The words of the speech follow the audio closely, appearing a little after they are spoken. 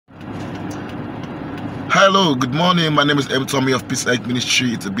Hello, good morning. My name is M.Tommy of Peace Egg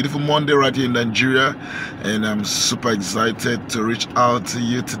Ministry. It's a beautiful Monday right here in Nigeria, and I'm super excited to reach out to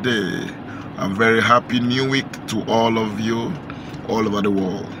you today. I'm very happy new week to all of you all over the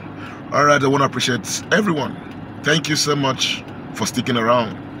world. All right, I want to appreciate everyone. Thank you so much for sticking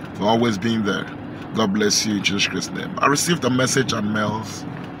around, for always being there. God bless you in Jesus Christ's name. I received a message on mails,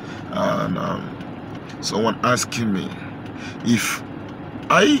 and someone asking me if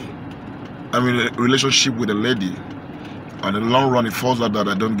I'm in a relationship with a lady, and in the long run it falls out that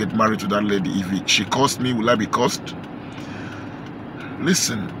I don't get married to that lady. If she costs me, will I be cost?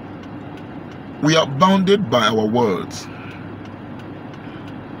 Listen, we are bounded by our words.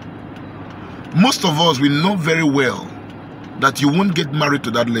 Most of us, we know very well that you won't get married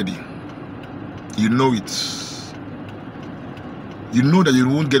to that lady. You know it. You know that you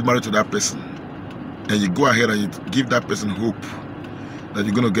won't get married to that person, and you go ahead and you give that person hope that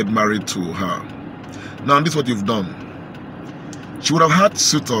you're going to get married to her. Now, this is what you've done. She would have had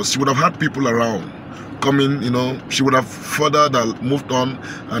suitors, she would have had people around coming, she would have further moved on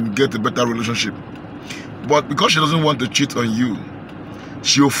and get a better relationship. But because she doesn't want to cheat on you,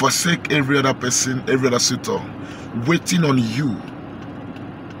 she will forsake every other person, every other suitor, waiting on you,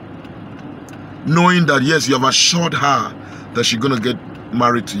 knowing that yes, you have assured her that she's going to get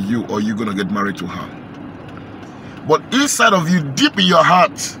married to you, or you're going to get married to her. But inside of you, deep in your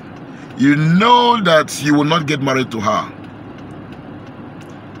heart, you know that you will not get married to her.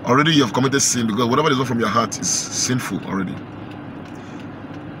 Already you have committed sin, because whatever is not from your heart is sinful already.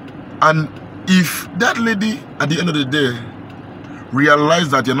 And if that lady at the end of the day realize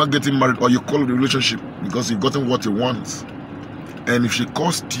that you're not getting married, or you call it a relationship because you've gotten what you want, and if she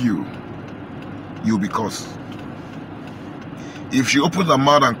costs you, you'll be cursed. If she opens her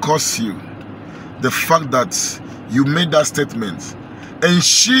mouth and curses you, the fact that you made that statement and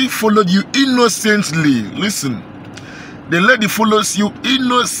she followed you innocently. Listen, the lady follows you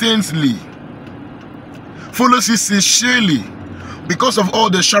innocently, follows you sincerely, because of all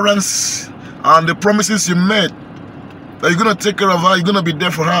the assurance and the promises you made that you're going to take care of her, you're going to be there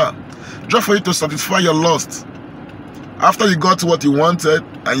for her, just for you to satisfy your lust. After you got what you wanted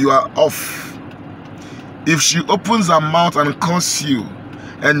and you are off, if she opens her mouth and curses you,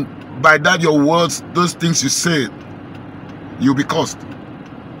 and by that your words, those things you said, you'll be cursed.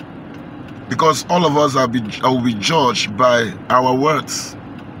 Because all of us will be judged by our words.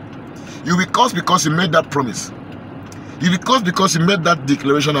 You'll be cursed because you made that promise. You'll be cursed because you made that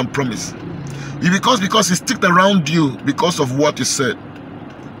declaration and promise. You'll be cursed because he sticked around you because of what you said.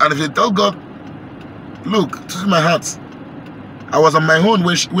 And if you tell God, look, this is my heart, I was on my own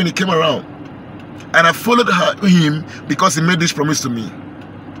when he came around, and I followed him because he made this promise to me.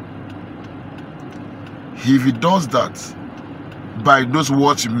 If he does that, by those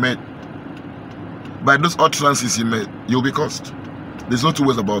words you made, by those utterances you made, you'll be cursed. There's no two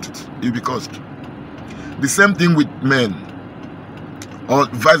ways about it. You'll be cursed. The same thing with men, or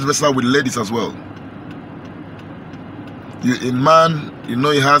vice versa with ladies as well. A man,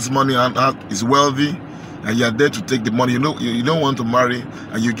 he has money and is wealthy, and you are there to take the money. You don't want to marry,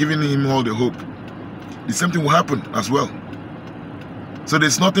 and you're giving him all the hope. The same thing will happen as well. So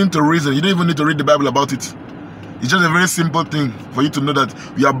there's nothing to reason. You don't even need to read the Bible about it. It's just a very simple thing for you to know that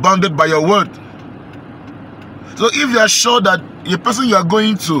you are bounded by your word. So if you are sure that the person you are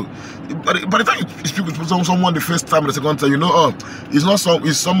going to, by the time you speak with someone the first time, the second time,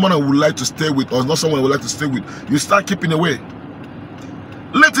 it's someone I would like to stay with, or it's not someone I would like to stay with, you start keeping away.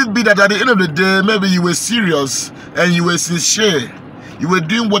 Let it be that at the end of the day, maybe you were serious and you were sincere. You were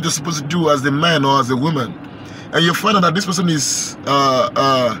doing what you're supposed to do as a man or as a woman, and you find out that this person is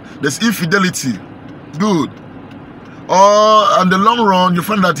there's infidelity. Good. Or in the long run, you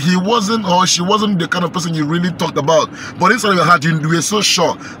find that he wasn't, or she wasn't the kind of person you really talked about. But inside of your heart, you were so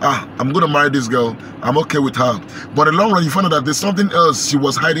sure, I'm going to marry this girl, I'm okay with her. But in the long run, you find out that there's something else she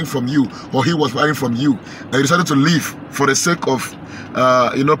was hiding from you, or he was hiding from you, and you decided to leave for the sake of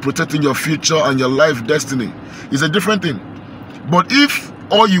protecting your future and your life destiny. It's a different thing. But if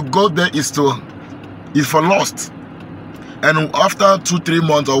all you go there is for lust, and after 2-3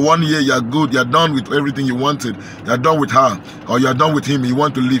 months or 1 year, you're good, you're done with everything you wanted, you're done with her, or you're done with him, you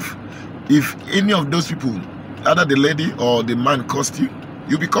want to leave. If any of those people, either the lady or the man, cost you,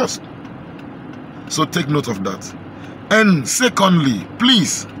 you'll be cursed. So take note of that. And secondly,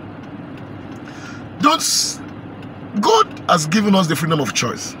 please, God has given us the freedom of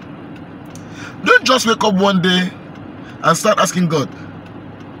choice. Don't just wake up one day and start asking God,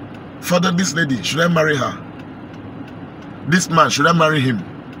 Father, this lady, should I marry her? This man, should I marry him?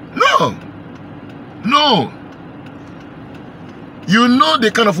 No. You know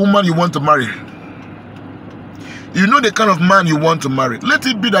the kind of woman you want to marry. You know the kind of man you want to marry. Let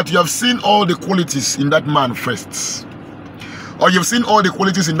it be that you have seen all the qualities in that man first. Or you've seen all the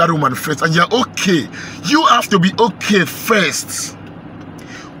qualities in that woman first, and you're okay. You have to be okay first.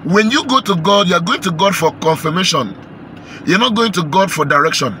 When you go to God, you're going to God for confirmation. You're not going to God for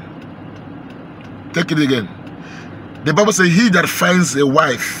direction. Take it again. The Bible says, he that finds a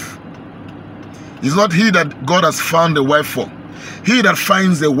wife is not he that God has found a wife for. He that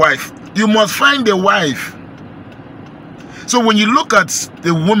finds a wife. You must find a wife. So when you look at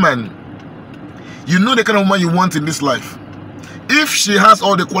the woman, you know the kind of woman you want in this life. If she has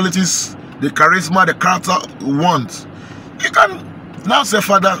all the qualities, the charisma, the character you want, you can now say,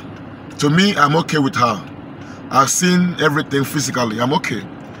 Father, to me, I'm okay with her. I've seen everything physically. I'm okay.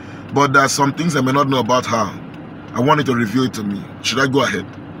 But there are some things I may not know about her. I want you to reveal it to me. Should I go ahead?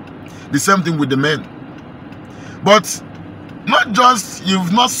 The same thing with the men. But not just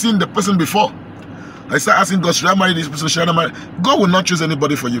you've not seen the person before. I start asking God, should I marry this person? Should I marry? God will not choose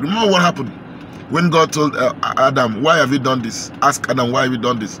anybody for you. Remember what happened when God told Adam, why have you done this? Ask Adam, why have you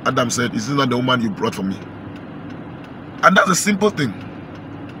done this? Adam said, is this not the woman you brought for me? And that's a simple thing.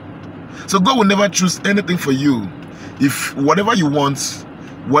 So God will never choose anything for you. If whatever you want,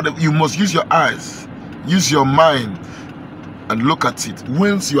 you must use your eyes, use your mind, and look at it.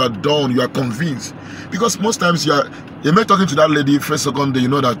 Once you are done, you are convinced. Because most times you may talking to that lady first, second day, you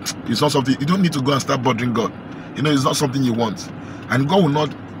know that it's not something, you don't need to go and start bothering God. You know, it's not something you want. And God will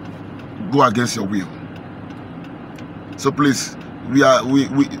not go against your will. So please,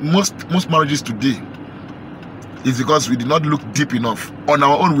 most marriages today is because we did not look deep enough. On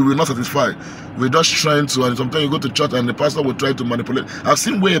our own, we will not satisfy. We're just trying to, and sometimes you go to church and the pastor will try to manipulate. I've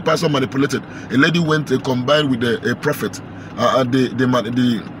seen where a pastor manipulated. A lady went to combine with a prophet. They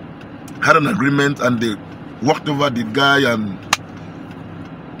had an agreement and they walked over the guy,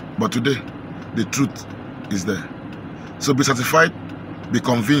 but today the truth is there. So be satisfied, be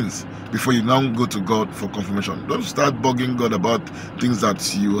convinced before you now go to God for confirmation. Don't start bugging God about things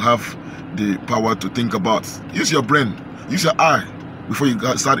that you have the power to think about. Use your brain, use your eye before you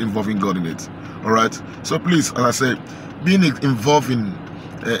start involving God in it. All right. So please, as I said, being involved in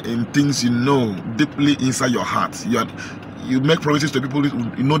things you know deeply inside your heart. You make promises to people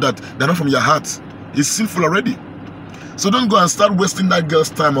you know that they're not from your heart. It's sinful already. So don't go and start wasting that girl's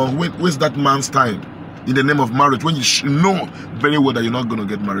time or waste that man's time in the name of marriage when you know very well that you're not going to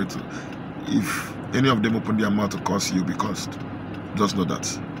get married to. If any of them open their mouth to curse you, be cursed. Just know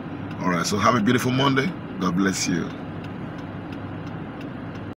that. All right. So have a beautiful Monday. God bless you.